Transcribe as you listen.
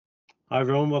Hi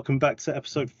everyone, welcome back to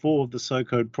episode 4 of the So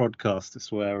Code podcast.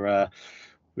 It's where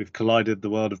we've collided the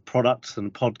world of product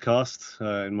and podcast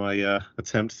in my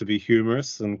attempt to be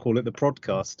humorous and call it the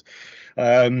Prodcast.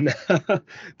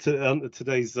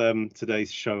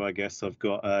 Today's show, I guess, I've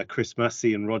got Chris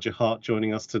Massey and Roger Hart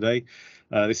joining us today.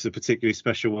 This is a particularly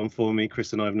special one for me.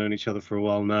 Chris and I have known each other for a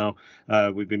while now.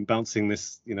 We've been bouncing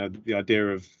this, the idea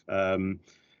of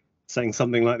setting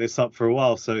something like this up for a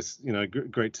while. So it's,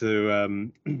 great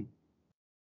to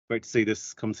see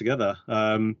this come together.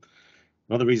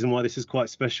 Another reason why this is quite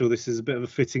special, this is a bit of a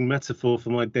fitting metaphor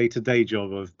for my day-to-day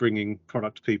job of bringing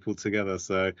product people together.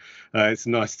 So it's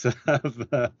nice to have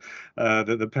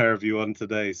the pair of you on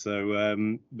today.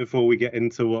 So before we get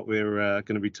into what we're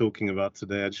going to be talking about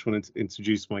today, I just wanted to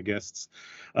introduce my guests.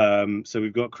 So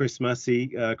we've got Chris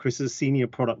Massey. Chris is a senior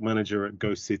product manager at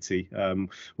GoCity,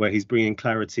 where he's bringing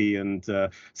clarity and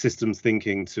systems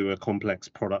thinking to a complex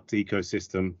product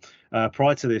ecosystem.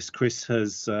 Prior to this, Chris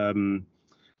has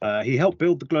he helped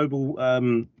build the global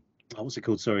what's it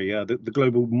called? Sorry, the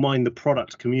global Mind the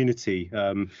Product community,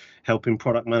 helping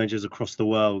product managers across the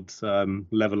world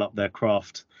level up their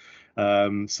craft.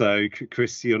 So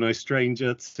Chris, you're no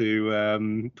stranger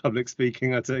to public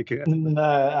speaking, I take it. No,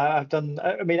 I've done.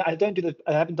 I mean, I don't do the.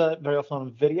 I haven't done it very often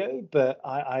on video, but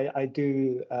I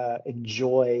do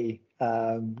enjoy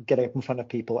getting up in front of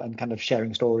people and kind of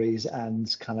sharing stories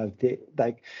and kind of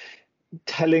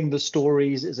telling the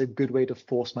stories is a good way to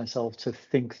force myself to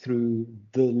think through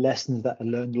the lessons that I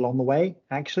learned along the way,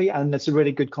 actually. And it's a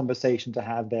really good conversation to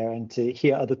have there and to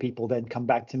hear other people then come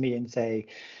back to me and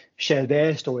share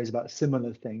their stories about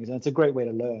similar things. And it's a great way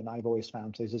to learn, I've always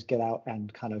found. So just get out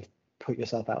and kind of put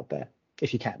yourself out there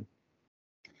if you can.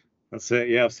 That's it.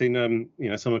 Yeah, I've seen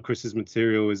some of Chris's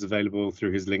material is available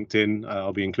through his LinkedIn.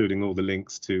 I'll be including all the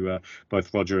links to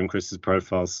both Roger and Chris's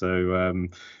profiles. So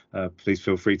please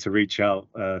feel free to reach out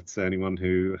to anyone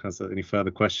who has any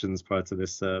further questions prior to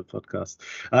this podcast.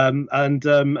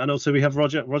 And also we have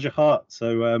Roger Hart.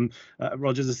 So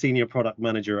Roger's a senior product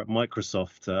manager at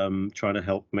Microsoft, trying to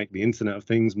help make the Internet of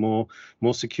Things more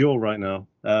secure right now.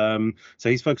 So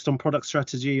he's focused on product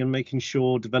strategy and making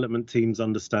sure development teams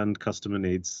understand customer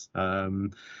needs.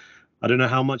 I don't know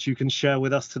how much you can share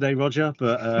with us today, Roger,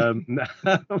 but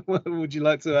what would you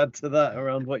like to add to that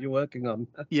around what you're working on?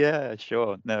 Yeah,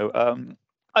 sure. No,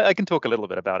 I can talk a little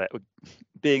bit about it,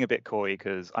 being a bit coy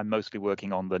because I'm mostly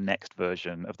working on the next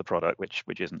version of the product, which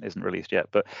isn't released yet.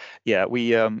 But yeah,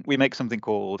 we make something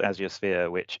called Azure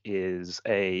Sphere, which is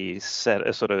a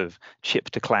sort of chip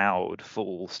to cloud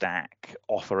full stack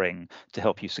offering to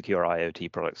help you secure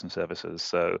IoT products and services.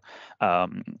 So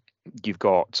you've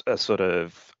got a sort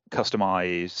of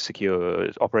customized, secure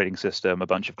operating system, a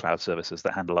bunch of cloud services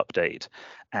that handle update,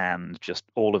 and just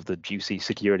all of the juicy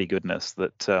security goodness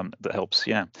that helps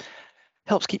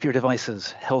keep your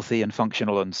devices healthy and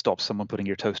functional and stops someone putting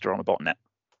your toaster on a botnet.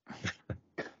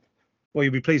 Well,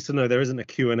 you'll be pleased to know there isn't a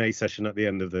Q&A session at the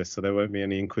end of this, so there won't be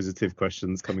any inquisitive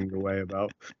questions coming your way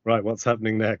about, right, what's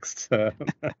happening next? But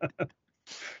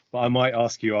I might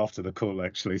ask you after the call,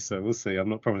 actually, so we'll see. I'm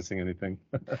not promising anything.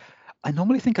 I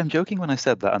normally think I'm joking when I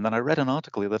said that, and then I read an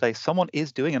article the other day. Someone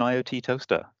is doing an IoT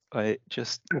toaster. If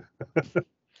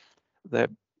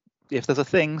there's a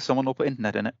thing, someone will put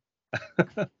internet in it.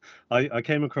 I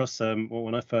came across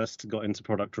when I first got into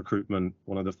product recruitment,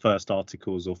 one of the first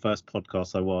articles or first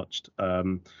podcasts I watched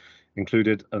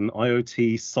included an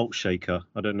IoT salt shaker.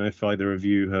 I don't know if either of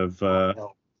you have.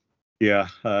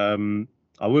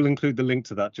 I will include the link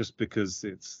to that just because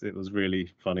it was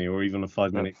really funny, or even a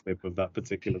 5-minute clip of that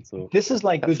particular talk. This is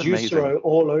like the juicer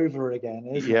all over again,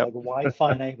 isn't it? Yep. Like a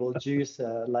Wi-Fi enabled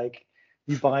juicer. Like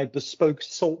you buy bespoke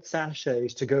salt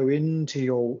sachets to go into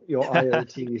your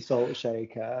IoT salt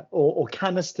shaker, or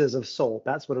canisters of salt.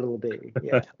 That's what it'll be.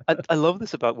 Yeah. I love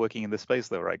this about working in this space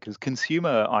though, right? Because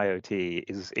consumer IoT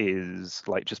is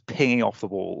like just pinging off the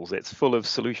walls. It's full of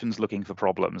solutions looking for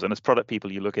problems. And as product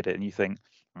people, you look at it and you think,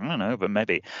 I don't know, but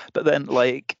maybe. But then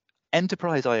like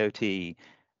enterprise IoT,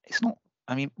 it's not.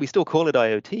 I mean, we still call it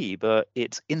IoT, but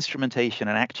it's instrumentation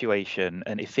and actuation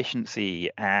and efficiency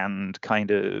and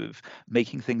kind of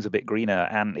making things a bit greener.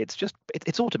 And it's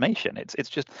automation. It's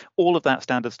just all of that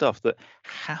standard stuff that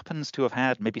happens to have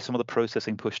had maybe some of the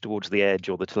processing pushed towards the edge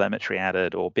or the telemetry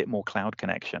added or a bit more cloud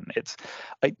connection. It's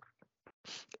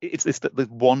the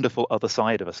wonderful other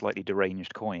side of a slightly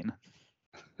deranged coin.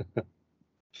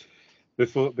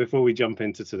 Before we jump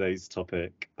into today's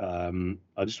topic, I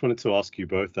just wanted to ask you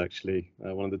both, actually,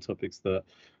 one of the topics that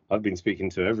I've been speaking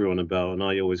to everyone about and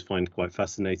I always find quite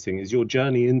fascinating is your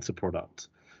journey into product.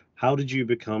 how did you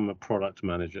become a product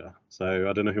manager? So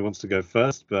I don't know who wants to go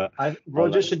first, but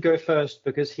Roger should go first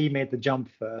because he made the jump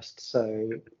first.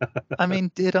 So I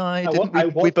mean, didn't I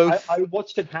we both? I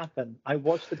watched it happen.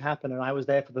 And I was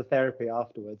there for the therapy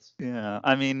afterwards. Yeah,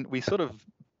 I mean, we sort of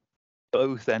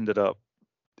both ended up.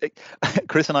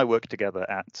 Chris and I worked together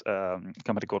at a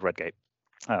company called Redgate,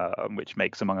 which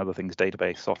makes, among other things,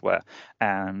 database software.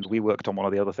 And we worked on one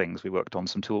of the other things. We worked on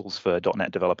some tools for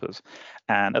 .NET developers.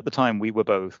 And at the time, we were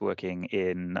both working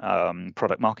in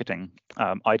product marketing.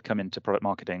 I'd come into product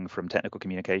marketing from technical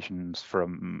communications,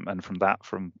 from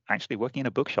actually working in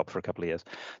a bookshop for a couple of years.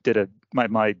 Did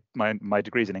my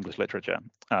degrees in English literature,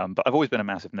 but I've always been a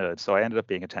massive nerd. So I ended up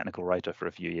being a technical writer for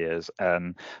a few years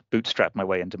and bootstrapped my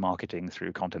way into marketing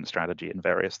through content strategy and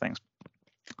various things.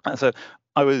 So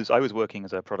I was working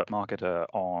as a product marketer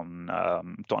on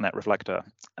 .NET Reflector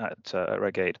at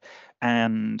Redgate,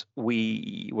 and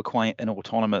we were quite an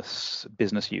autonomous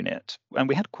business unit, and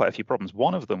we had quite a few problems.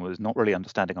 One of them was not really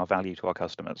understanding our value to our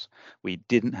customers. We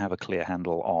didn't have a clear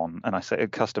handle on, and I say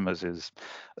customers is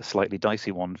a slightly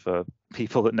dicey one for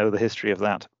people that know the history of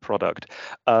that product,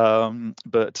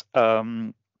 but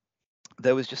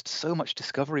there was just so much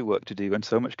discovery work to do and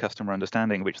so much customer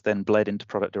understanding, which then bled into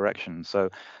product direction.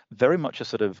 So very much a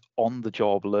sort of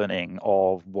on-the-job learning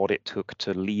of what it took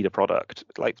to lead a product.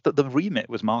 Like the remit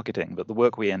was marketing, but the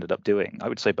work we ended up doing, I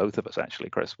would say both of us actually,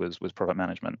 Chris, was product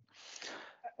management.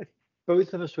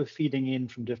 Both of us were feeding in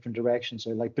from different directions.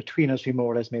 So like between us, we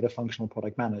more or less made a functional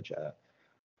product manager.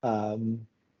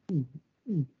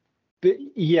 But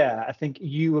yeah, I think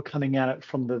you were coming at it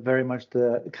from the very much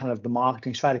the kind of the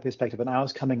marketing strategy perspective, and I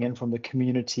was coming in from the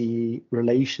community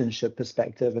relationship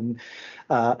perspective. And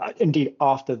indeed,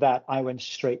 after that, I went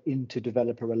straight into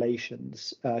developer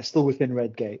relations, still within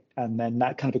Redgate, and then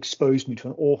that kind of exposed me to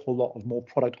an awful lot of more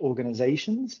product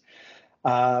organizations.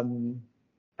 And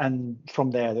from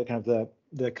there,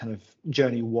 the kind of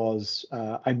journey was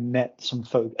I met some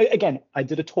folk. Again, I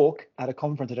did a talk at a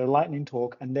conference, I did a lightning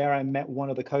talk, and there I met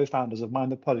one of the co-founders of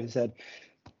Mind the Product who said,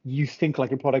 "You think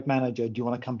like a product manager, do you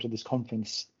want to come to this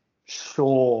conference?"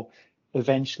 Sure.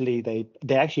 Eventually,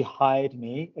 they actually hired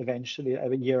me eventually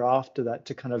a year after that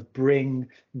to kind of bring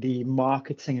the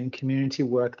marketing and community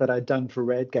work that I'd done for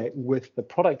Redgate with the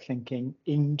product thinking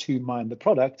into Mind the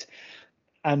Product.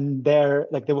 And there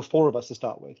were four of us to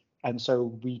start with. And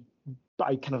so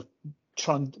I kind of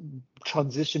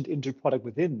transitioned into product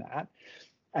within that.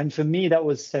 And for me, that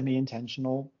was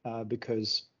semi-intentional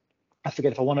because I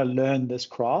figured if I want to learn this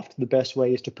craft, the best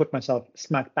way is to put myself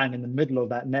smack bang in the middle of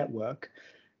that network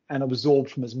and absorb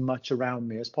from as much around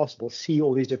me as possible, see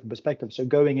all these different perspectives. So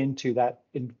going into that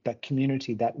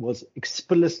community that was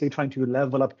explicitly trying to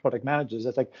level up product managers,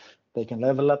 that's like, they can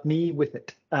level up me with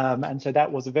it. And so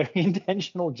that was a very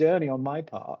intentional journey on my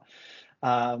part.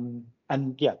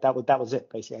 And yeah, that was it.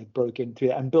 Basically, I broke into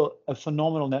it and built a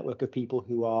phenomenal network of people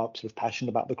who are sort of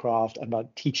passionate about the craft and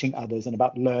about teaching others and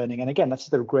about learning. And again,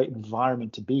 that's a great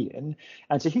environment to be in.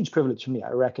 And it's a huge privilege for me.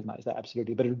 I recognize that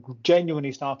absolutely. But it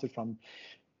genuinely started from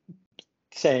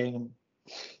saying,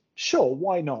 sure,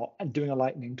 why not? And doing a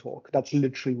lightning talk. That's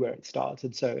literally where it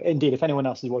started. So indeed, if anyone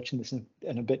else is watching this and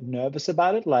a bit nervous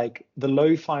about it, like the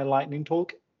lo-fi lightning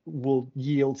talk will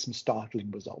yield some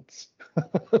startling results.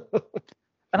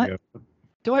 And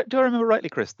do I remember rightly,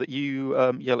 Chris, that you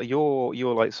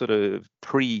your like sort of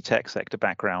pre-tech sector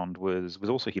background was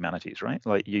also humanities, right?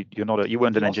 Like you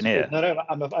weren't an engineer. No,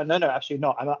 actually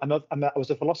not. I was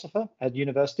a philosopher at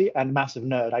university and massive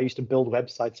nerd. I used to build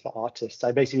websites for artists.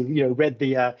 I basically read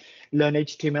the Learn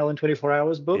HTML in 24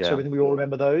 Hours books. Yeah. I think we all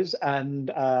remember those. And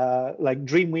like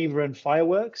Dreamweaver and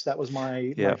Fireworks, that was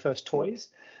my first toys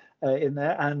in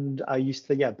there. And I used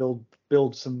to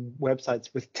build some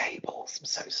websites with tables. I'm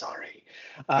so sorry.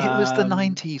 It was the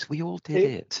 90s. We all did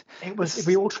it. It was.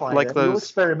 We all tried it. We all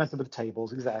experimented with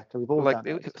tables. Exactly. We've all done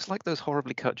it. It's like those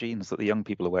horribly cut jeans that the young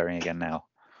people are wearing again now.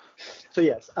 So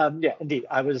yes, yeah, indeed.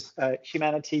 I was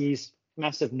humanities,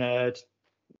 massive nerd.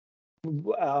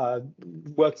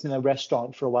 Worked in a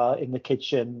restaurant for a while in the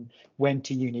kitchen. Went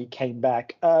to uni, came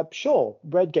back. Sure,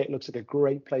 Redgate looks like a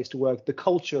great place to work. The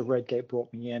culture of Redgate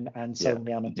brought me in, and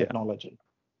suddenly I'm in technology.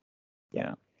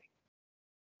 Yeah.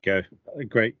 Go. A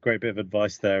great bit of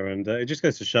advice there, and it just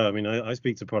goes to show. I mean, I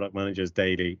speak to product managers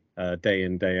daily, day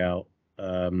in, day out,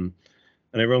 and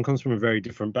everyone comes from a very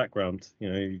different background.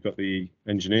 You've got the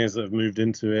engineers that have moved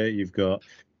into it, you've got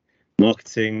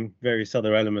marketing, various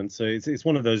other elements. So it's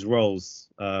one of those roles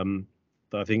that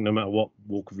I think no matter what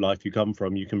walk of life you come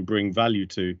from, you can bring value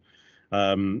to,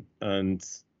 and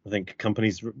I think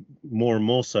companies more and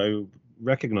more so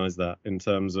recognize that in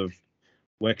terms of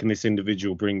where can this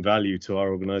individual bring value to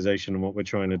our organization and what we're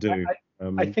trying to do.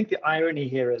 I think the irony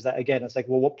here is that, again, it's like,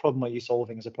 well, what problem are you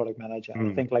solving as a product manager?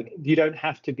 I think, like, you don't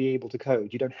have to be able to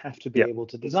code. You don't have to be able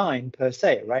to design per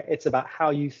se, right? It's about how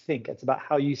you think. It's about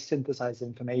how you synthesize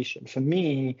information. For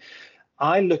me,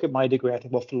 I look at my degree, I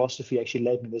think, well, philosophy actually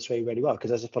led me this way really well,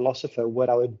 because as a philosopher, what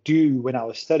I would do when I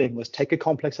was studying was take a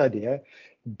complex idea,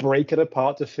 break it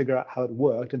apart to figure out how it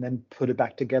worked, and then put it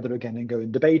back together again and go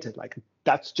and debate it. Like,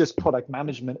 that's just product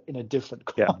management in a different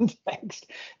context.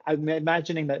 I'm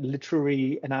imagining that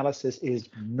literary analysis is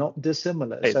not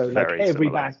dissimilar. It's so like every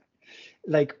similar.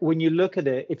 Like when you look at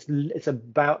it, it's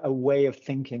about a way of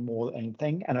thinking more than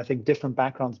anything. And I think different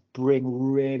backgrounds bring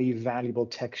really valuable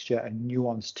texture and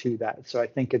nuance to that. So I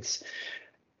think it's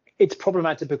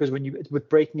problematic because with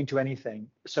breaking into anything,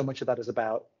 so much of that is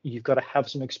about, you've got to have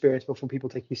some experience before people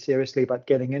take you seriously about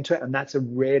getting into it. And that's a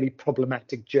really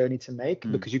problematic journey to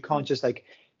make, because you can't just like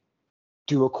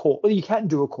do a course. Well, you can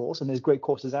do a course, and there's great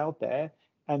courses out there,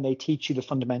 and they teach you the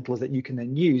fundamentals that you can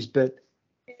then use. But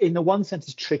in the one sense,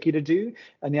 it's tricky to do.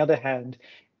 On the other hand,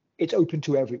 it's open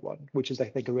to everyone, which is, I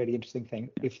think, a really interesting thing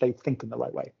if they think in the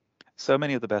right way. So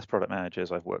many of the best product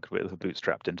managers I've worked with are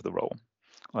bootstrapped into the role.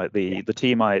 Like the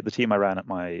team I ran at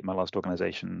my last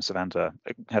organization, Savanta,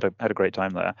 had a great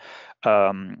time there.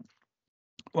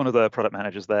 One of the product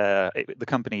managers there, the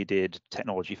company did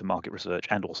technology for market research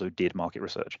and also did market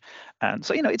research. And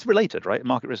so, it's related, right?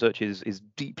 Market research is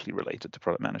deeply related to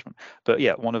product management. But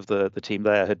yeah, one of the team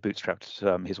there had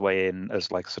bootstrapped his way in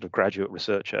as like sort of graduate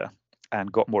researcher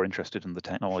and got more interested in the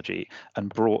technology and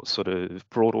brought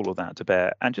all of that to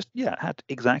bear, and just had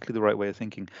exactly the right way of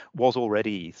thinking, was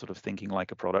already sort of thinking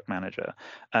like a product manager.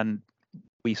 And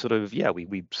we sort of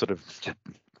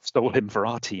stole him for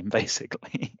our team,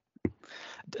 basically.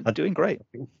 Doing great.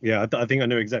 Yeah, I think I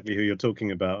know exactly who you're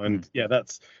talking about, and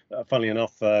that's funnily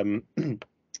enough.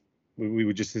 We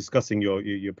were just discussing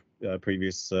your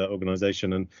previous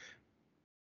organization, and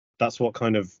that's what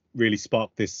kind of really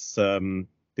sparked this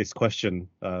question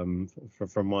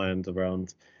from my end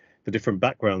around the different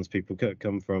backgrounds people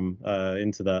come from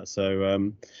into that.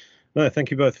 So no, thank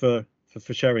you both for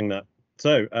sharing that.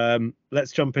 So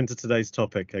let's jump into today's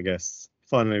topic, I guess.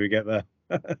 Finally, we get there.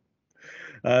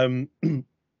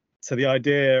 So the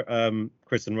idea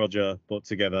Chris and Roger brought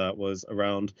together was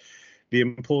around the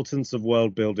importance of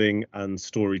world building and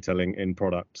storytelling in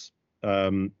products. So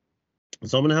I'm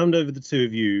going to hand over the two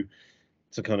of you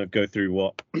to kind of go through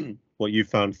what you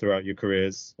found throughout your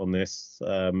careers on this,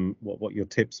 what your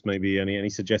tips, maybe any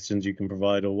suggestions you can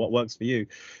provide, or what works for you.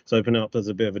 So open it up as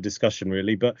a bit of a discussion,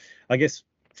 really. But I guess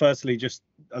firstly, just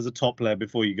as a top layer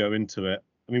before you go into it,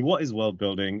 I mean, what is world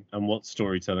building and what's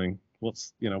storytelling?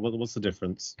 What's the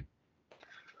difference?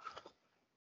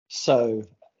 So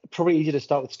probably easy to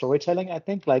start with storytelling. I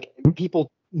think like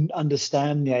people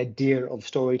understand the idea of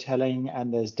storytelling,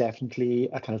 and there's definitely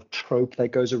a kind of trope that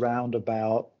goes around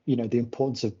about the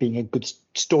importance of being a good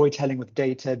storytelling with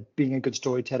data. Being a good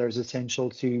storyteller is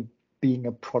essential to being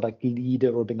a product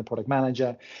leader or being a product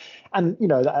manager. And,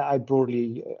 I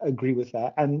broadly agree with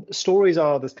that. And stories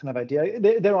are this kind of idea.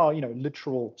 There are,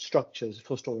 literal structures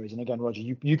for stories. And again, Roger,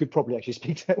 you could probably actually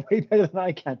speak to that way better than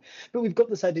I can. But we've got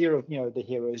this idea of, the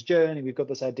hero's journey. We've got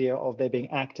this idea of there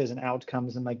being actors and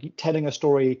outcomes, and like telling a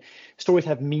story. Stories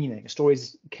have meaning.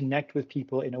 Stories connect with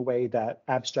people in a way that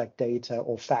abstract data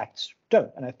or facts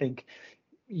don't. And I think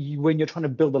when you're trying to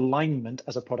build alignment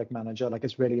as a product manager, like,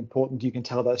 it's really important you can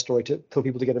tell that story for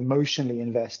people to get emotionally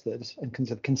invested and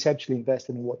conceptually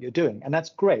invested in what you're doing. And that's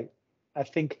great. I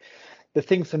think the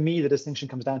thing for me, the distinction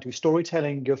comes down to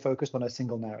storytelling. You're focused on a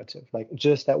single narrative, like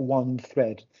just that one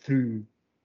thread through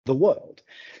the world.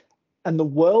 And the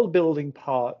world building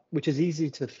part, which is easy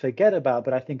to forget about,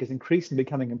 but I think is increasingly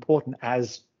becoming important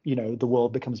as the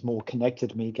world becomes more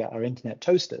connected and we get our internet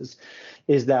toasters,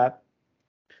 is that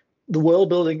the world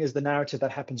building is the narrative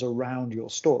that happens around your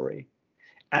story.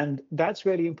 And that's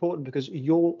really important because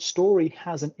your story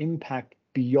has an impact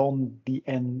beyond the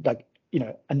end, like,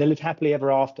 and they live happily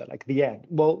ever after, like the end.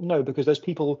 Well, no, because those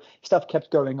people, stuff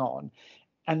kept going on.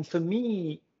 And for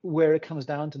me, where it comes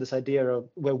down to this idea of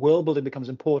where world building becomes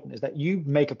important is that you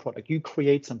make a product, you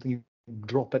create something, you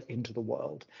drop it into the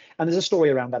world. And there's a story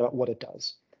around that about what it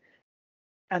does.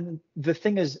 And the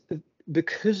thing is,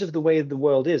 because of the way the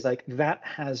world is, like, that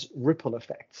has ripple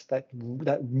effects that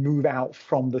move out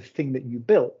from the thing that you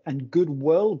built. And good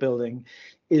world building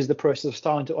is the process of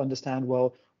starting to understand,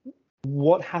 well,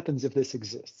 what happens if this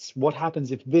exists? What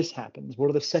happens if this happens? What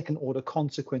are the second order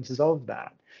consequences of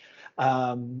that?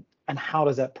 And how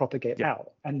does that propagate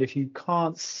out? And if you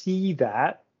can't see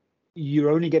that,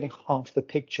 you're only getting half the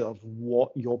picture of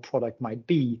what your product might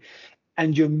be.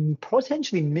 and you're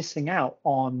potentially missing out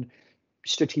on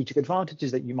strategic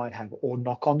advantages that you might have or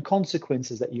knock-on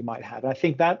consequences that you might have. And I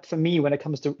think that for me, when it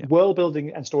comes to world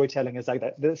building and storytelling, is like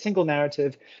that the single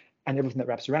narrative and everything that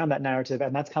wraps around that narrative.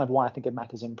 And that's kind of why I think it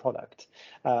matters in product.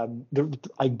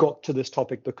 I got to this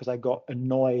topic because I got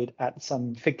annoyed at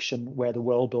some fiction where the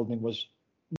world building was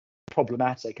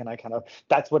problematic, and I kind of,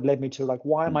 that's what led me to like,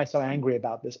 why am I so angry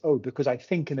about this? Oh, because I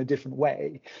think in a different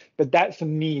way. But that for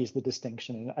me is the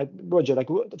distinction. And Roger, like,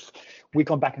 we've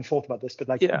gone back and forth about this, but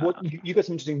like, what you got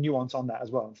some interesting nuance on that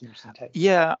as well, and some interesting takes.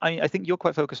 Yeah, I think you're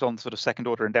quite focused on sort of second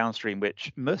order and downstream,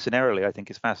 which mercenarily I think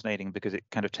is fascinating because it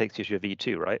kind of takes you to your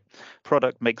V2, right?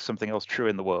 Product makes something else true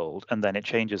in the world, and then it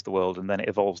changes the world, and then it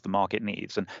evolves the market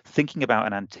needs. And thinking about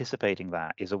and anticipating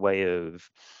that is a way of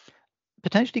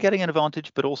potentially getting an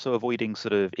advantage, but also avoiding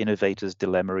sort of innovators'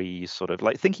 dilemma, sort of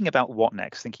like thinking about what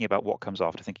next, thinking about what comes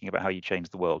after, thinking about how you change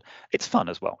the world. It's fun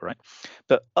as well, right?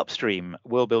 But upstream,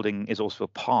 world building is also a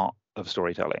part of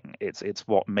storytelling. It's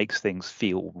what makes things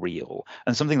feel real.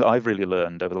 And something that I've really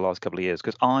learned over the last couple of years,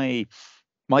 because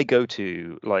my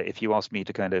go-to, like if you ask me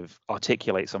to kind of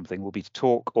articulate something, will be to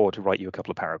talk or to write you a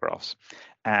couple of paragraphs.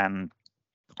 And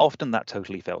often that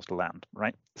totally fails to land,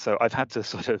 right? So I've had to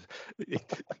sort of,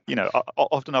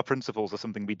 often our principles are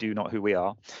something we do, not who we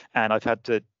are. And I've had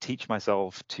to teach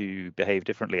myself to behave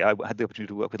differently. I had the opportunity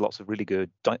to work with lots of really good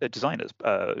designers,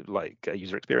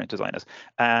 user experience designers.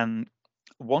 And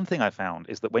one thing I found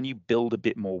is that when you build a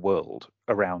bit more world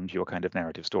around your kind of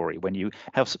narrative story, when you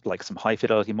have like some high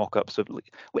fidelity mock-ups of,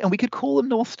 and we could call them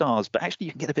North Stars, but actually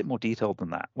you can get a bit more detailed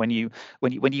than that. When you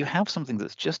have something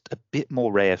that's just a bit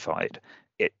more reified,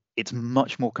 it's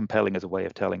much more compelling as a way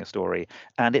of telling a story,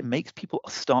 and it makes people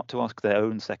start to ask their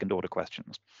own second order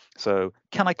questions. So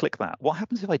can I click that? What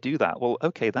happens if I do that? Well,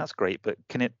 okay, that's great, but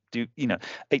can it do,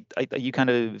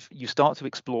 you start to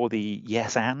explore the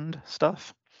yes and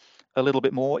stuff a little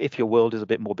bit more if your world is a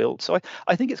bit more built. So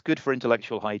I think it's good for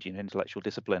intellectual hygiene, intellectual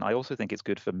discipline. I also think it's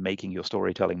good for making your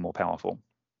storytelling more powerful.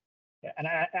 Yeah, and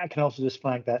I can also just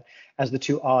flag that as the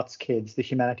two arts kids, the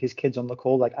humanities kids on the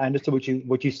call, like I understood what you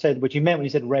meant when you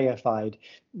said reified,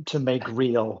 to make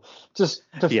real, just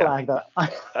to flag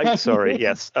that. Sorry,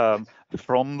 yes.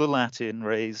 From the Latin,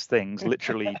 raise things,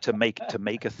 literally to make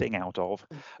a thing out of.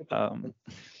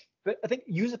 But I think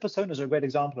user personas are a great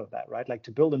example of that, right? Like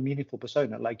to build a meaningful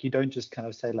persona, like you don't just kind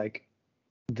of say like,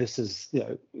 this is,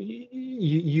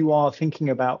 you are thinking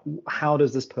about how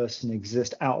does this person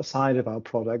exist outside of our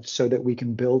product so that we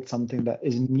can build something that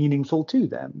is meaningful to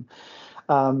them.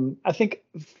 I think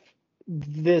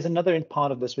there's another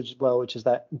part of this which is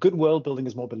that good world building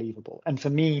is more believable. And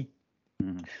for me,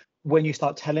 when you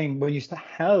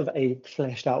have a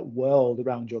fleshed out world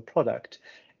around your product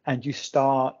and you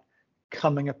start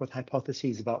coming up with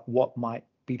hypotheses about what might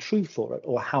be true for it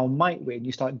or how might we, and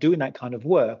you start doing that kind of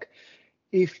work,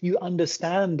 if you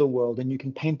understand the world and you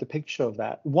can paint the picture of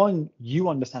that, one, you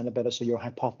understand it better, so your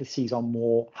hypotheses are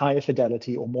more higher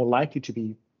fidelity or more likely to be,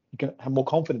 you can have more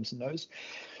confidence in those.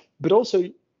 But also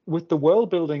with the world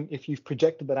building, if you've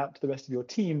projected that out to the rest of your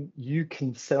team, you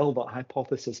can sell that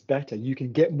hypothesis better. You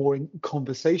can get more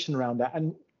conversation around that.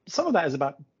 And some of that is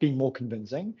about being more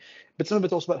convincing, but some of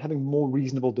it's also about having more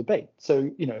reasonable debate.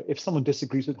 So, if someone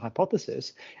disagrees with the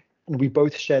hypothesis, and we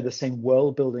both share the same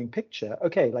world building picture,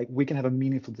 okay, like we can have a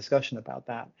meaningful discussion about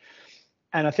that.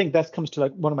 And I think that comes to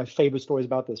like one of my favorite stories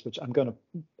about this, which I'm going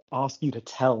to ask you to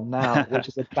tell now, which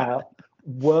is about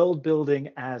world building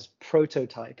as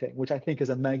prototyping, which I think is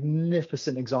a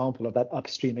magnificent example of that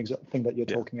upstream thing that you're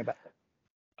talking about.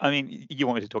 I mean, you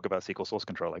want me to talk about SQL source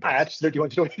control, I guess. I absolutely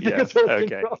want to talk about SQL source control.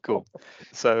 Okay, cool.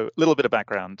 So a little bit of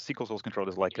background. SQL source control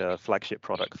is like a flagship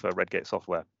product for Redgate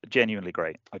software. Genuinely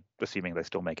great. I'm assuming they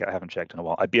still make it. I haven't checked in a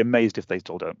while. I'd be amazed if they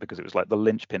still don't, because it was like the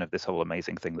linchpin of this whole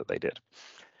amazing thing that they did.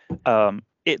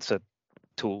 It's a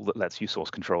tool that lets you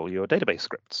source control your database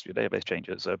scripts, your database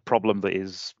changes, a problem that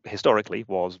is historically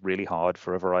was really hard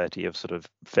for a variety of sort of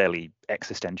fairly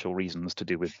existential reasons to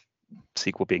do with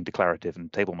SQL being declarative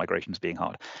and table migrations being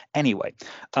hard. Anyway,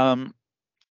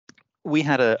 we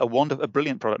had a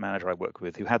brilliant product manager I worked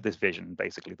with who had this vision,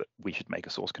 basically, that we should make a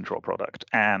source control product.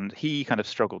 And he kind of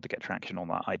struggled to get traction on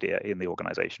that idea in the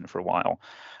organization for a while.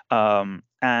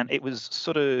 And it was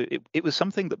sort of, it was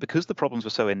something that, because the problems were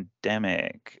so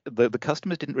endemic, the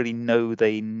customers didn't really know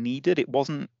they needed. It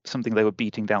wasn't something they were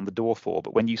beating down the door for.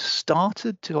 But when you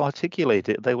started to articulate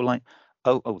it, they were like,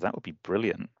 oh, that would be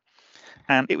brilliant.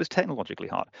 And it was technologically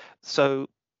hard. So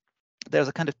there's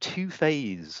a kind of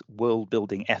two-phase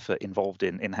world-building effort involved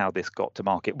in how this got to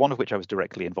market, one of which I was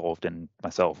directly involved in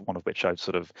myself, one of which I've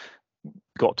sort of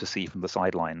got to see from the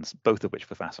sidelines, both of which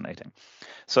were fascinating.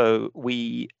 So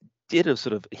we did a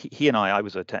sort of, he and I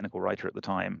was a technical writer at the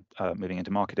time, moving into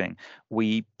marketing.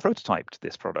 We prototyped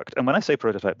this product. And when I say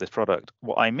prototype this product,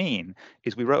 what I mean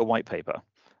is we wrote a white paper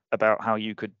about how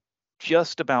you could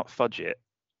just about fudge it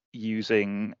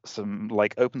using some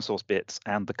like open source bits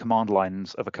and the command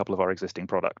lines of a couple of our existing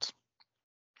products.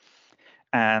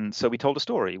 And so we told a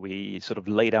story. We sort of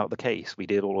laid out the case. We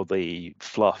did all of the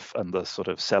fluff and the sort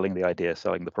of selling the idea,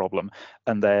 selling the problem,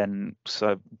 and then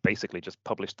so basically just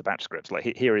published the batch scripts. Like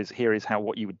here is how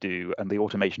what you would do and the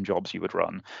automation jobs you would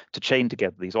run to chain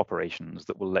together these operations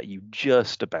that will let you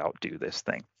just about do this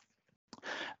thing.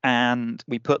 And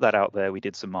we put that out there. We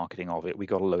did some marketing of it. We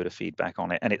got a load of feedback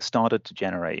on it, and it started to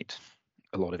generate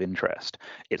a lot of interest.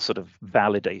 It sort of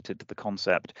validated the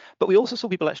concept, but we also saw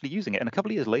people actually using it. And a couple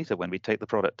of years later, when we take the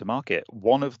product to market,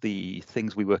 one of the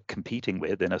things we were competing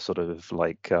with in a sort of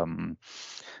like in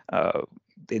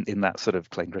that sort of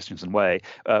Clayton Christensen way,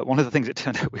 one of the things it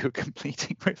turned out we were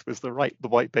competing with was the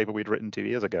white paper we'd written 2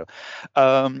 years ago.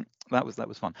 That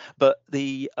was fun. But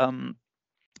the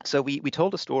so we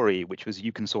told a story which was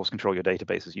you can source control your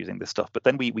databases using this stuff, but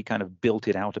then we kind of built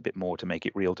it out a bit more to make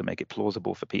it real, to make it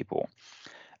plausible for people.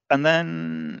 And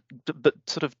then, but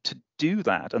sort of to do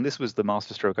that, and this was the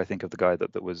masterstroke, I think, of the guy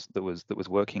that was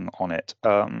working on it.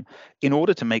 In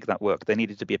order to make that work, there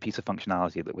needed to be a piece of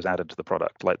functionality that was added to the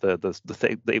product, like the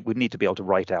thing. It would need to be able to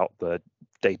write out the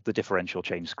differential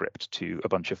change script to a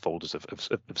bunch of folders of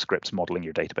scripts modeling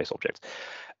your database objects,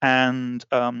 and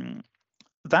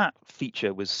that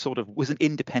feature was an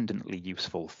independently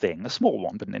useful thing, a small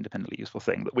one, but an independently useful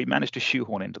thing that we managed to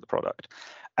shoehorn into the product.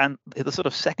 And the sort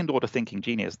of second order thinking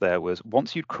genius there was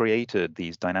once you'd created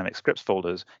these dynamic scripts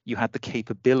folders, you had the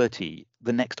capability,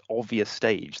 the next obvious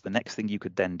stage, the next thing you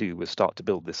could then do was start to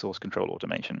build this source control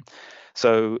automation.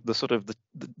 So the sort of the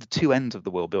two ends of the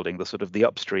world building, the sort of the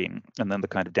upstream and then the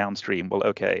kind of downstream, well,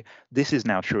 okay, this is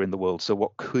now true in the world. So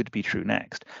what could be true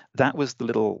next? That was the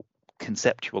little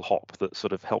conceptual hop that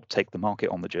sort of helped take the market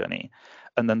on the journey.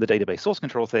 And then the database source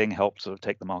control thing helped sort of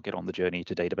take the market on the journey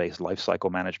to database lifecycle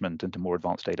management and to more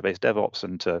advanced database DevOps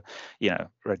and to,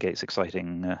 Redgate's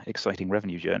exciting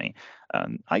revenue journey.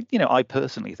 I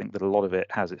personally think that a lot of it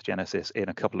has its genesis in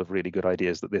a couple of really good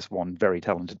ideas that this one very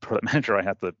talented product manager I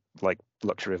had the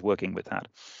luxury of working with had.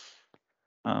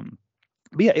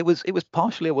 But yeah, it was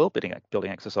partially a world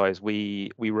building exercise.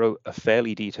 We wrote a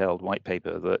fairly detailed white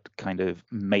paper that kind of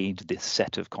made this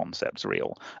set of concepts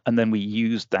real, and then we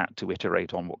used that to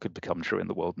iterate on what could become true in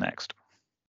the world next.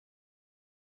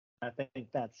 I think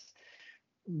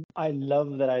I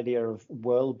love that idea of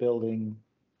world building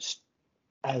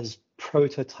as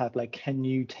prototype. Like, can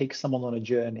you take someone on a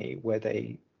journey where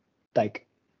they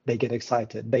get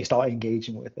excited, they start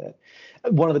engaging with it?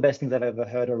 One of the best things I've ever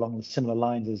heard along similar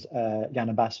lines is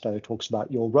Jan Basto talks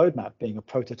about your roadmap being a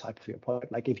prototype for your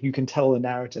product. Like if you can tell the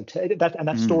narrative,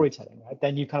 that's storytelling, right?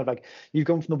 Then you kind of like, you've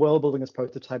gone from the world building as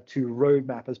prototype to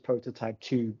roadmap as prototype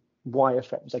to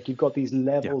wireframes. Like you've got these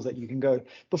levels that you can go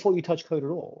before you touch code at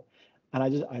all. And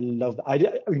I love that.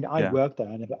 I worked there.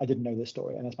 I didn't know this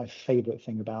story, and that's my favorite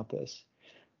thing about this.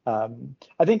 I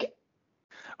think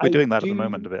we're doing that at the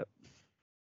moment a bit.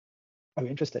 Oh,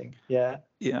 interesting. Yeah.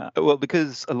 Yeah. Well,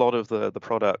 because a lot of the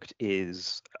product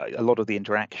is a lot of the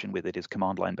interaction with it is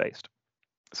command line based.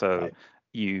 So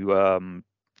you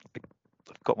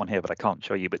I've got one here, but I can't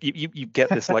show you. But you get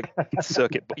this like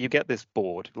circuit. You get this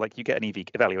board, like you get an EV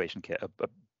evaluation kit, a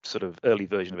sort of early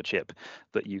version of a chip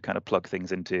that you kind of plug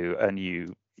things into, and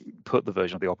you put the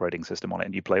version of the operating system on it,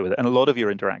 and you play with it. And a lot of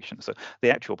your interactions. So the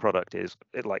actual product is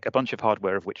like a bunch of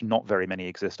hardware, of which not very many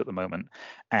exist at the moment,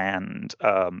 and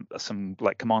some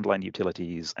like command line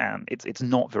utilities. And it's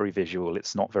not very visual.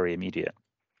 It's not very immediate.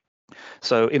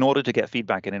 So in order to get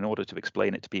feedback and in order to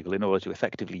explain it to people, in order to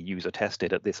effectively user test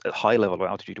it at this high level of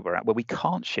altitude we're at, where we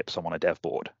can't ship someone a dev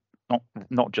board,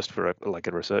 not just for a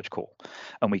research call,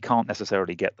 and we can't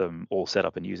necessarily get them all set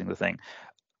up and using the thing.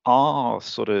 Our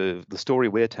sort of the story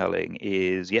we're telling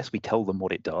is, yes, we tell them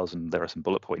what it does and there are some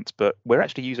bullet points, but we're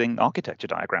actually using architecture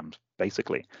diagrams,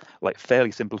 basically, like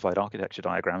fairly simplified architecture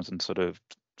diagrams and sort of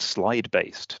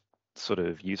slide-based sort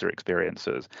of user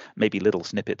experiences, maybe little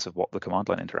snippets of what the command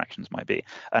line interactions might be,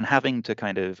 and having to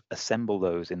kind of assemble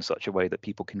those in such a way that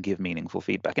people can give meaningful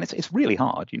feedback. And it's really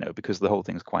hard, because the whole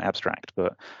thing is quite abstract,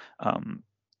 but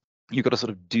you've got to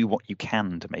sort of do what you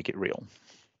can to make it real.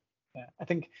 Yeah, I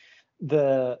think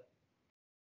the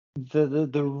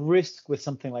risk with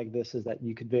something like this is that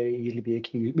you could very easily be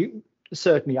accused.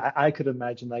 Certainly, I could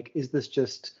imagine, like, is this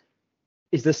just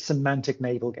is this semantic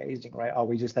navel gazing, right? Are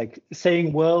we just like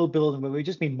saying world building when we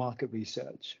just mean market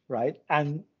research, right?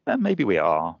 And maybe we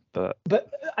are, but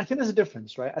I think there's a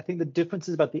difference, right? I think the difference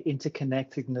is about the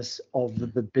interconnectedness of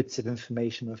the bits of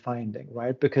information we're finding,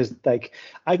 right? Because like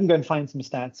I can go and find some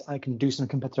stats, I can do some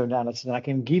competitor analysis, and I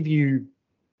can give you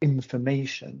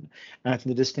information. And I think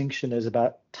the distinction is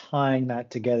about tying that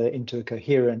together into a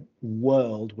coherent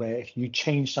world where if you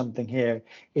change something here,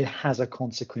 it has a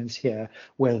consequence here,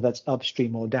 whether that's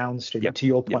upstream or downstream. Yep. To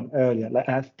your point earlier, like,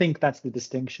 I think that's the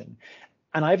distinction.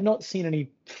 And I've not seen any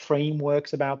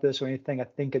frameworks about this or anything. I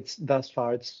think it's thus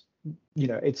far, it's, you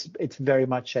know, it's very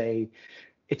much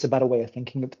it's about a way of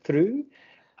thinking it through.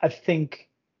 I think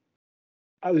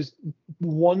I was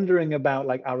wondering about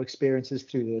like our experiences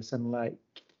through this and like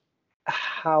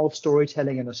how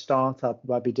storytelling in a startup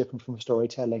might be different from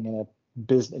storytelling in a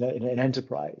business, in an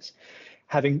enterprise.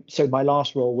 So my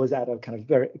last role was at a kind of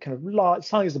large,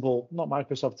 sizable, not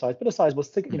Microsoft size, but a sizable,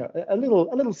 you know, a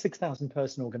little 6,000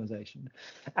 person organization.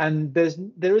 And there's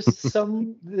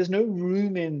no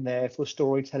room in there for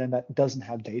storytelling that doesn't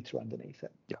have data underneath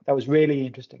it. Yeah. That was really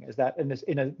interesting, is that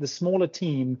in the smaller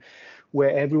team where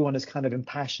everyone is kind of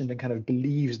impassioned and kind of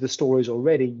believes the stories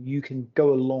already, you can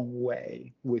go a long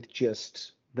way with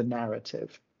just the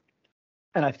narrative.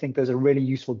 And I think there's a really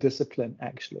useful discipline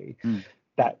actually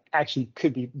that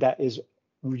is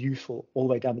useful all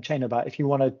the way down the chain about if you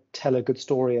want to tell a good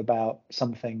story about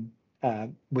something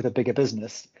with a bigger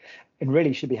business, and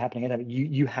really should be happening. And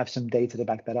you have some data to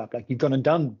back that up. Like you've gone and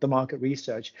done the market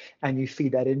research and you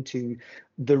feed that into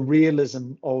the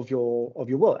realism of your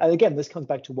world. And again, this comes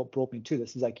back to what brought me to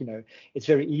this, is like, you know, it's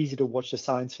very easy to watch a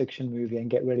science fiction movie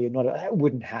and get really annoyed. That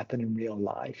wouldn't happen in real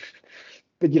life.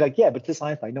 But you're like, yeah, but it's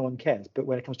sci-fi, no one cares. But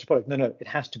when it comes to product, no, it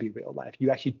has to be real life.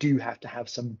 You actually do have to have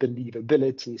some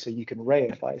believability so you can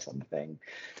reify something.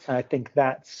 And I think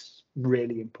that's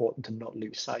really important to not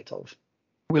lose sight of.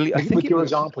 Willie, I think with your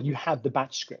example, you had the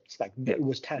batch scripts, like it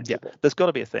was tangible. Yeah, there's got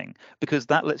to be a thing, because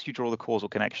that lets you draw the causal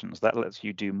connections. That lets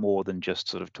you do more than just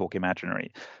sort of talk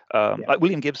imaginary. Like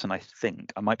William Gibson, I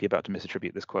think, I might be about to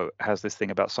misattribute this quote, has this thing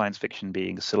about science fiction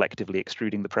being selectively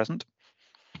extruding the present.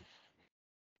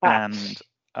 And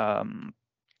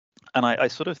I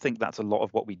sort of think that's a lot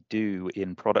of what we do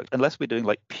in product, unless we're doing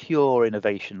like pure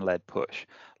innovation-led push.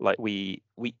 Like we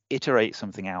iterate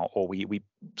something out, or we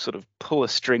sort of pull a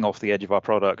string off the edge of our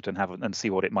product and see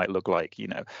what it might look like. You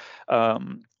know,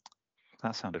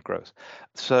 that sounded gross.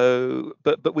 So,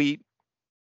 but we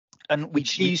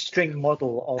cheese string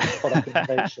model of product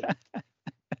innovation.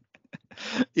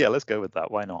 Yeah, let's go with that.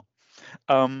 Why not?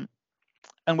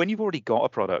 And when you've already got a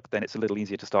product, then it's a little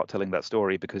easier to start telling that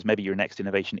story, because maybe your next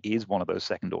innovation is one of those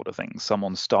second order things.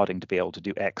 Someone's starting to be able to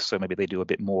do X, so maybe they do a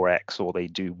bit more X, or they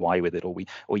do Y with it, or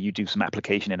you do some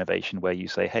application innovation where you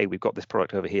say, hey, we've got this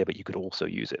product over here, but you could also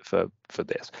use it for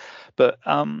this. But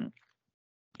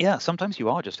yeah, sometimes you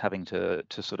are just having to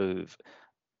sort of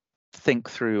think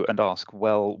through and ask,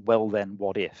 well, then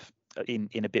what if,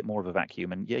 in a bit more of a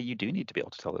vacuum? And yeah, you do need to be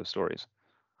able to tell those stories.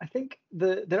 I think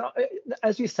there are,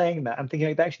 as you're saying that, I'm thinking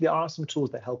like, actually there are some tools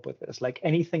that help with this. Like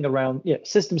anything around,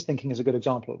 systems thinking is a good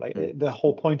example. Like the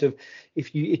whole point of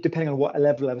depending on what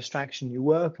level of abstraction you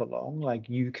work along, like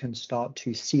you can start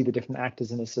to see the different actors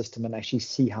in a system and actually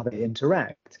see how they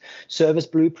interact. Service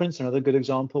blueprints are another good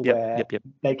example where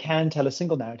they can tell a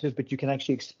single narrative, but you can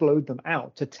actually explode them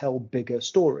out to tell bigger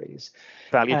stories.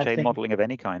 Value chain modeling of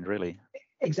any kind, really.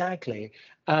 Exactly.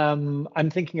 I'm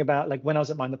thinking about like when I was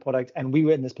at Mind the Product and we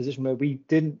were in this position where we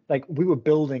were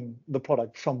building the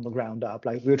product from the ground up.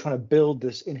 Like we were trying to build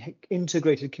this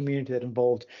integrated community that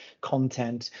involved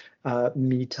content,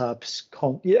 meetups,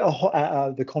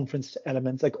 the conference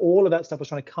elements, like all of that stuff was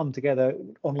trying to come together,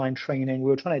 online training. We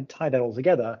were trying to tie that all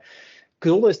together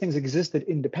because all those things existed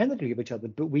independently of each other,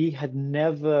 but we had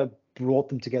never brought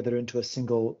them together into a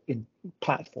single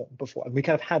platform before. And we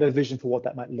kind of had a vision for what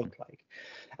that might look like.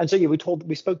 And so,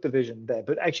 we spoke the vision there,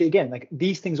 but actually, again, like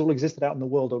these things all existed out in the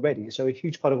world already. So a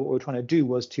huge part of what we were trying to do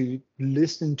was to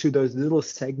listen to those little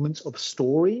segments of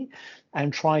story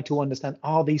and try to understand,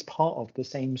 are these part of the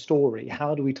same story?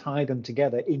 How do we tie them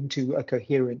together into a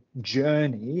coherent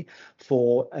journey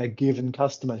for a given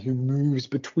customer who moves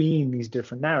between these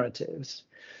different narratives?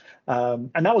 And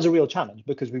that was a real challenge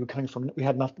because we were coming from, we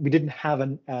were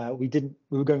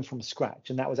going from scratch.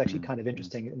 And that was actually kind of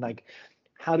interesting. And like,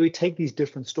 how do we take these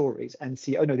different stories and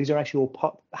see, oh no, these are actually all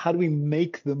part, how do we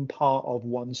make them part of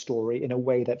one story in a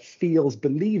way that feels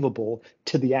believable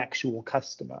to the actual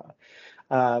customer?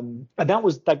 And that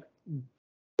was like,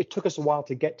 it took us a while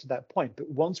to get to that point.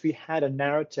 But once we had a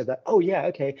narrative that, oh yeah,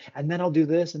 okay, and then I'll do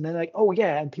this, and then like, oh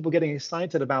yeah, and people getting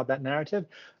excited about that narrative,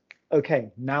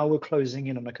 okay, now we're closing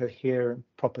in on a coherent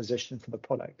proposition for the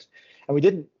product. And we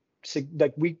didn't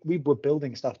like we were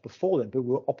building stuff before then, but we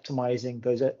were optimizing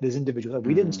those individuals.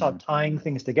 We didn't start tying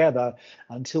things together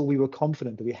until we were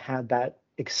confident that we had that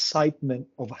excitement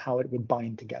of how it would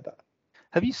bind together.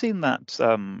 Have you seen that?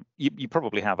 You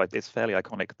probably have. It's fairly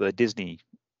iconic. The Disney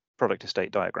product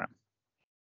estate diagram.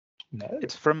 No.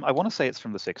 It's from, I want to say it's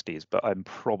from the 60s, but I'm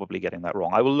probably getting that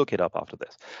wrong. I will look it up after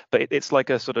this. But it's like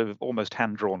a sort of almost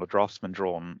hand-drawn or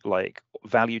draftsman-drawn, like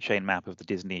value chain map of the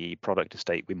Disney product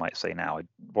estate, we might say now.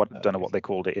 Don't know what they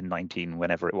called it in 19,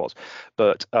 whenever it was.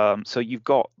 But so you've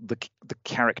got the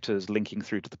characters linking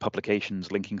through to the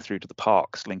publications, linking through to the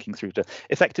parks, linking through to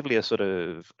effectively a sort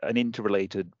of an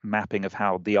interrelated mapping of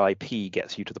how the IP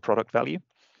gets you to the product value.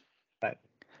 Right.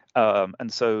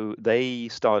 And so they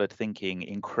started thinking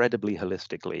incredibly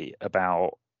holistically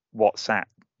about what sat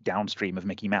downstream of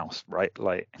Mickey Mouse, right?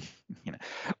 Like, you know,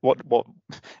 what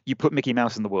you put Mickey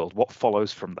Mouse in the world, what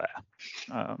follows from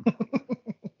there?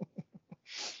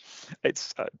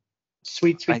 It's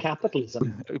sweet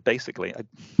capitalism. Basically,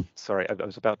 sorry, I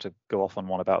was about to go off on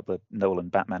one about the Nolan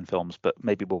Batman films, but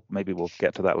maybe we'll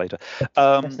get to that later.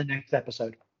 That's the next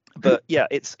episode. But yeah,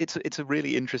 it's a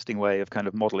really interesting way of kind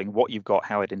of modeling what you've got,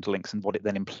 how it interlinks, and what it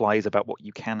then implies about what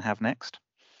you can have next.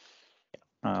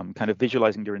 Kind of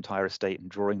visualizing your entire estate and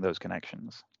drawing those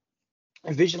connections.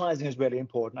 Visualizing is really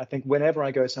important. I think whenever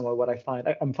I go somewhere, what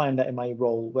I'm finding that in my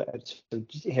role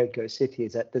here at Go City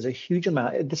is that there's a huge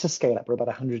amount. This is scale up. We're about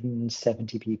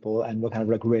 170 people, and we're kind of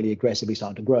like really aggressively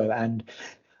starting to grow. And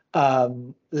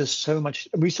there's so much.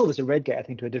 We saw this at Redgate, I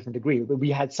think, to a different degree. But we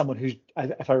had someone who's,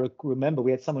 if I remember,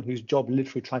 we had someone whose job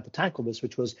literally tried to tackle this,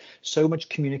 which was so much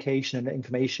communication and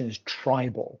information is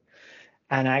tribal.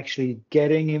 And actually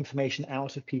getting information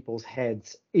out of people's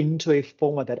heads into a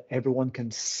format that everyone can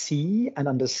see and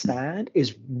understand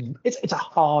it's a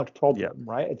hard problem,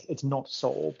 right? It's not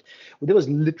solved. Well, there was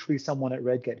literally someone at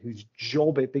Redgate whose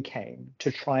job it became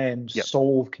to try and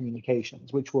solve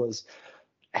communications, which was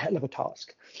a hell of a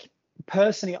task.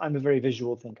 Personally, I'm a very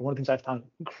visual thinker. One of the things I found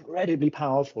incredibly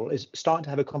powerful is starting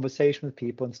to have a conversation with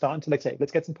people and starting to, like, say,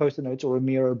 let's get some post-it notes or a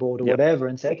Miro board or whatever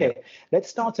and say, okay, let's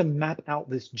start to map out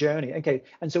this journey. Okay,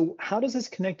 and so how does this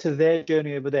connect to their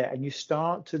journey over there? And you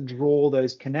start to draw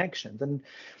those connections. And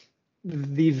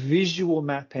the visual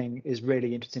mapping is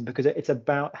really interesting because it's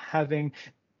about having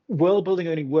world building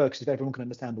only works if everyone can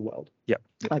understand the world.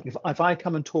 Like if I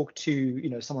come and talk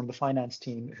to someone on the finance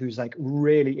team who's like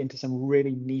really into some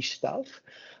really niche stuff,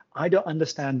 I don't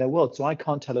understand their world, so I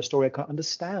can't tell a story. I can't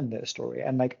understand their story.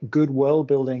 And like good world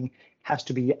building has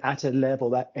to be at a level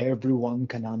that everyone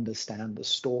can understand the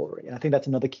story. And I think that's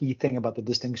another key thing about the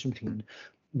distinction between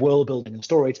world building and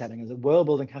storytelling is that world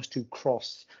building has to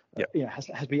cross, has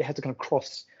to kind of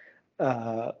cross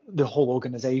the whole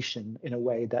organization in a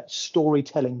way that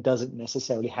storytelling doesn't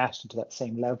necessarily have to that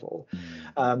same level.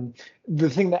 The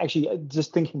thing that actually,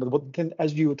 just thinking about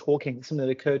as you were talking, something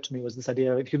that occurred to me was this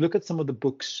idea. If you look at some of the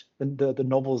books, the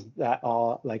novels that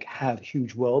are like have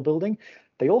huge world building,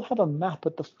 they all have a map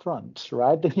at the front,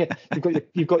 right?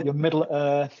 You've got your Middle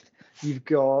Earth. You've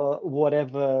got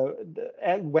whatever,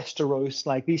 Westeros,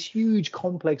 like these huge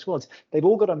complex worlds. They've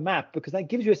all got a map because that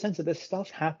gives you a sense that there's stuff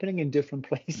happening in different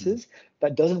places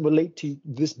that doesn't relate to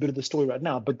this bit of the story right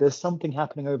now, but there's something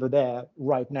happening over there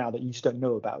right now that you just don't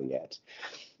know about yet.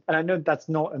 And I know that's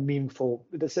not a meaningful,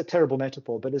 that's a terrible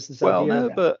metaphor, but it's this idea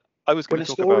that but I was when a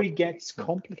story gets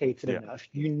complicated enough,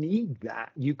 you need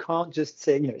that. You can't just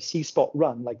say, see Spot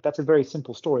run. Like that's a very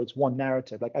simple story. It's one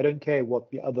narrative. Like I don't care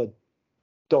what the other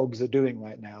dogs are doing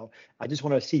right now. I just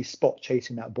want to see Spot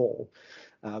chasing that ball.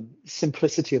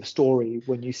 Simplicity of story,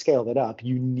 when you scale that up,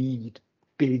 you need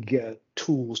bigger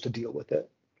tools to deal with it.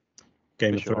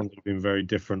 Game of Thrones would have been very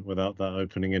different without that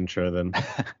opening intro then.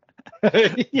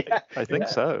 I think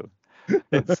so.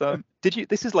 It's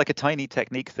this is like a tiny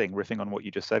technique thing, riffing on what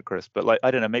you just said, Chris, but like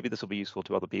I don't know, maybe this will be useful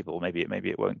to other people, maybe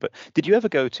it won't, but did you ever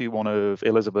go to one of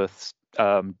Elizabeth's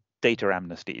data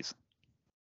amnesties?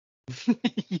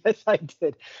 Yes, I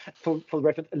did. For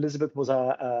reference, Elizabeth was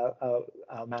our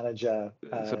manager.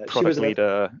 She was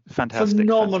leader, fantastic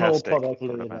product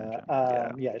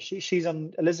leader. She's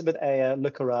on Elizabeth Ayer.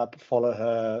 Look her up, follow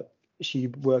her. She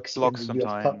works blogs in the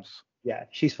sometimes. US. Yeah,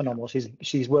 she's phenomenal.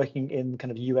 She's working in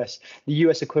kind of the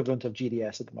US equivalent of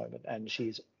GDS at the moment, and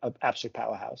she's an absolute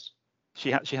powerhouse.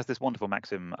 she has this wonderful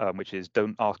maxim, which is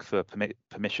don't ask for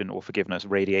permission or forgiveness,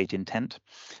 radiate intent.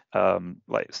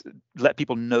 Let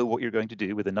people know what you're going to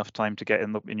do with enough time to get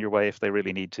in your way if they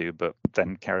really need to, but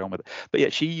then carry on with it. But yeah,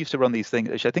 she used to run these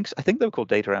things. I think they were called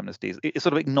data amnesties. It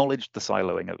sort of acknowledged the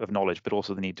siloing of knowledge, but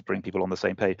also the need to bring people on the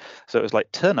same page. So it was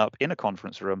like, turn up in a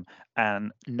conference room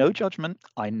and no judgment.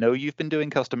 I know you've been doing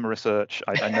customer research.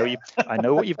 I know you. I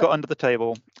know what you've got under the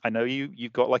table. I know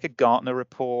you've got like a Gartner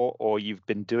report, or you've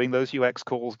been doing those UX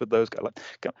calls with those guys.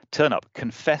 Turn up,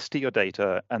 confess to your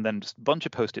data, and then just a bunch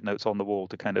of post-it notes on the wall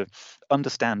to kind of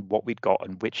understand what we'd got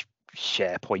and which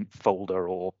SharePoint folder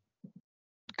or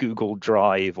Google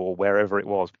Drive or wherever it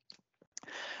was.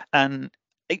 And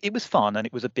it was fun and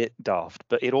it was a bit daft,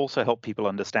 but it also helped people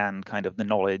understand kind of the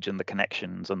knowledge and the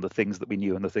connections and the things that we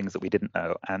knew and the things that we didn't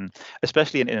know. And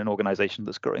especially in an organization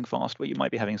that's growing fast, where you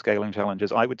might be having scaling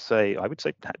challenges, I would say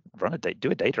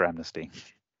do a data amnesty.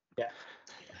 Yeah.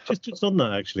 Just on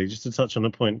that, actually, just to touch on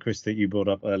a point, Chris, that you brought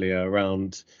up earlier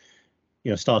around,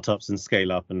 startups and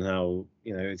scale up, and how,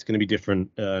 it's going to be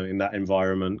different in that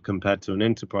environment compared to an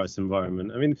enterprise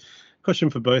environment. I mean,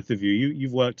 question for both of you.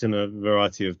 You've worked in a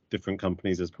variety of different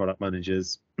companies as product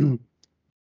managers.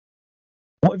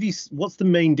 What's the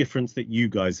main difference that you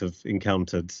guys have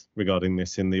encountered regarding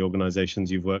this in the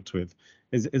organizations you've worked with?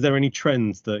 Is there any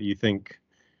trends that you think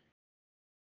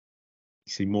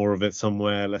you see more of it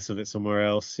somewhere, less of it somewhere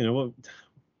else? What?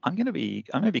 I'm going to be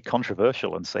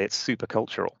controversial and say it's super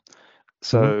cultural.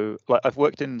 So like, I've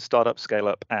worked in startup, scale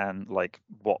up, and like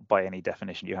what by any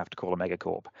definition you have to call a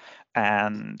megacorp.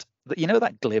 And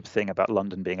that glib thing about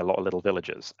London being a lot of little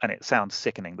villages, and it sounds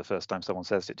sickening the first time someone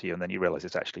says it to you, and then you realize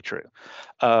it's actually true.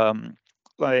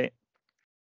 Like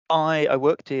I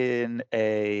worked in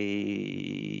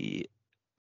a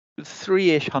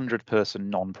 300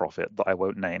 person non-profit that I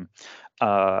won't name,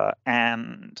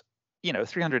 and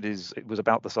 300 was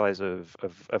about the size of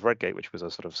Redgate, which was a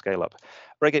sort of scale up.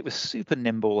 Redgate was super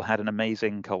nimble, had an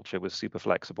amazing culture, was super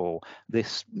flexible.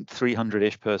 This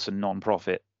 300-ish person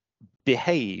non-profit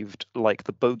behaved like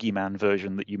the bogeyman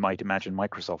version that you might imagine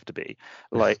Microsoft to be.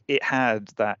 Like, it had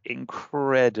that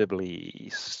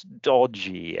incredibly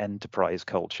stodgy enterprise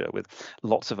culture with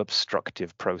lots of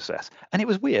obstructive process. And it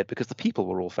was weird because the people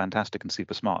were all fantastic and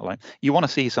super smart. Like, you want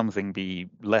to see something be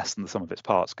less than the sum of its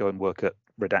parts, go and work at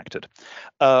Redacted.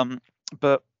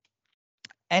 But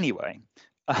anyway,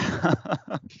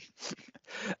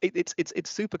 it's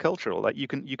super cultural. Like, you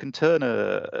can turn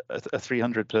a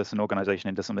 300 person organization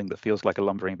into something that feels like a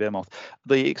lumbering bear moth.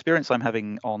 The experience I'm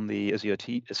having on the Azure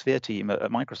Sphere team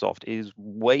at Microsoft is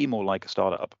way more like a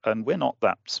startup, and we're not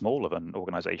that small of an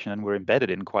organization, and we're embedded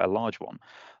in quite a large one.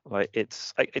 Like,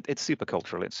 it's super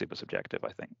cultural. It's super subjective,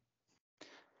 I think.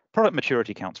 Product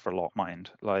maturity counts for a lot, mind.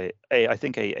 Like, I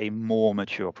think a more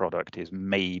mature product is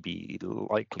maybe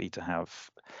likely to have.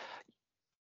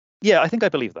 Yeah, I think I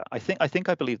believe that. I think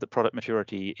I believe that product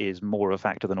maturity is more a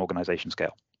factor than organization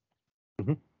scale.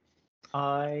 Mm-hmm.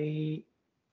 I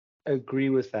agree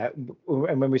with that.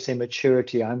 And when we say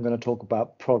maturity, I'm going to talk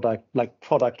about product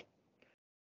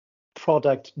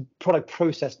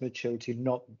process maturity,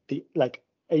 not the like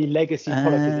a legacy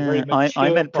product is a very mature I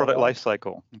meant product life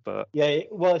cycle, but yeah.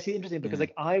 Well, it's interesting because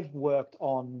like I've worked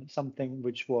on something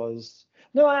which was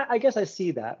I guess I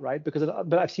see that, right?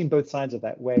 But I've seen both sides of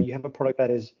that, where you have a product that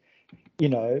is,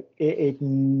 it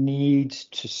needs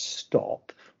to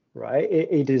stop, right?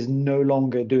 It is no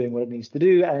longer doing what it needs to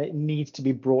do, and it needs to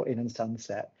be brought in and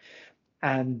sunset.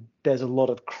 And there's a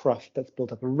lot of cruft that's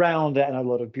built up around it, and a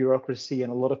lot of bureaucracy,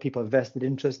 and a lot of people have vested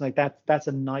interest. Like that's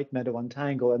a nightmare to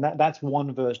untangle, and that's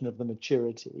one version of the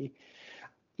maturity.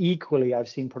 Equally, I've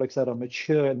seen products that are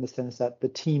mature in the sense that the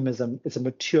team is a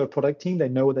mature product team. They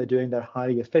know what they're doing. They're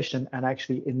highly efficient, and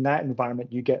actually in that environment,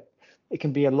 it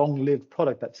can be a long-lived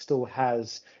product that still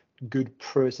has good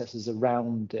processes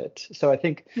around it. So I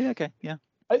think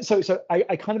So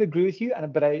I kind of agree with you,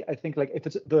 but I think like if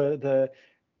it's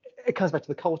it comes back to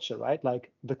the culture, right?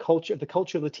 Like the culture of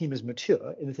the team is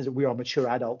mature in the sense that we are mature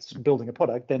adults building a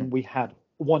product, then we had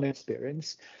one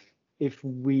experience. If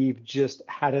we've just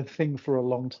had a thing for a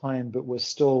long time, but we're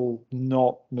still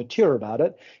not mature about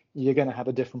it, you're going to have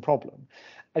a different problem.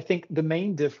 I think the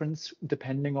main difference,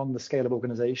 depending on the scale of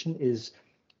organization, is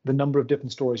the number of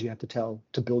different stories you have to tell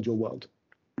to build your world.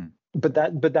 But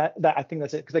that I think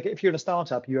that's it. Because like if you're in a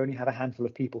startup, you only have a handful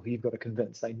of people who you've got to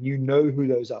convince. Like you know who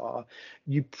those are.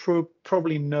 You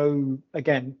probably know,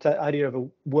 again, the idea of a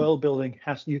world building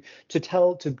to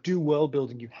do world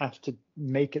building, you have to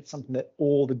make it something that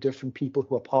all the different people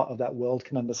who are part of that world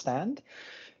can understand.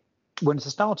 When it's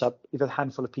a startup, you have a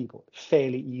handful of people,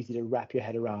 fairly easy to wrap your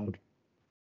head around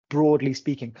broadly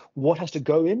speaking. What has to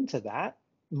go into that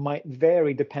might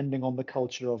vary depending on the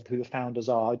culture of who the founders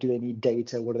are. Do they need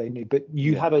data? What do they need? But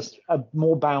you have a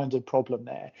more bounded problem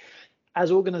there.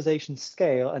 As organizations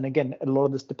scale, and again, a lot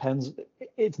of this depends,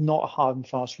 it's not a hard and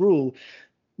fast rule.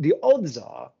 The odds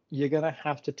are you're going to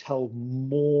have to tell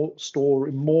more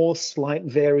story, more slight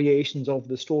variations of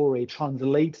the story,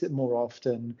 translate it more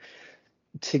often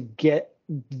to get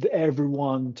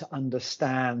everyone to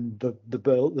understand the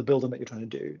building that you're trying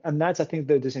to do. And that's, I think,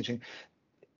 the distinction.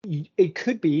 It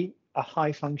could be a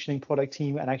high functioning product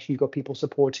team and actually you've got people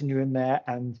supporting you in there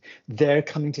and they're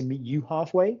coming to meet you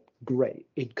halfway. Great.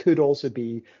 It could also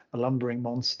be a lumbering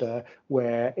monster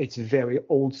where it's very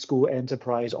old school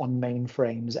enterprise on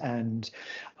mainframes and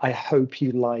I hope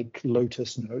you like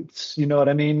Lotus Notes. You know what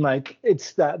I mean? Like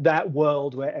it's that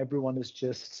world where everyone is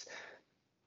just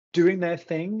doing their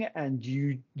thing and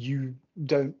you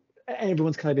don't,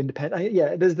 everyone's kind of independent.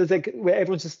 Yeah, there's like where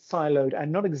everyone's just siloed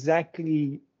and not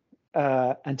exactly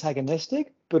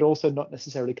antagonistic, but also not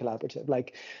necessarily collaborative.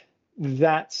 Like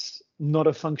that's not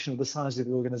a function of the size of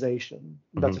the organization.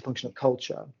 That's a function of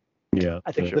culture. Yeah,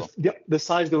 I think the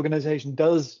size of the organization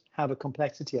does have a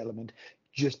complexity element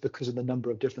just because of the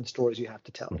number of different stories you have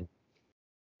to tell.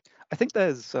 I think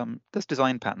there's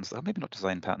design patterns, maybe not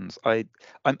design patterns.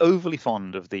 I'm overly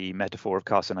fond of the metaphor of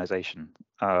carcinization,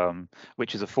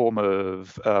 which is a form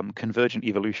of convergent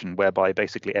evolution whereby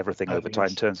basically everything over time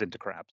turns into crabs.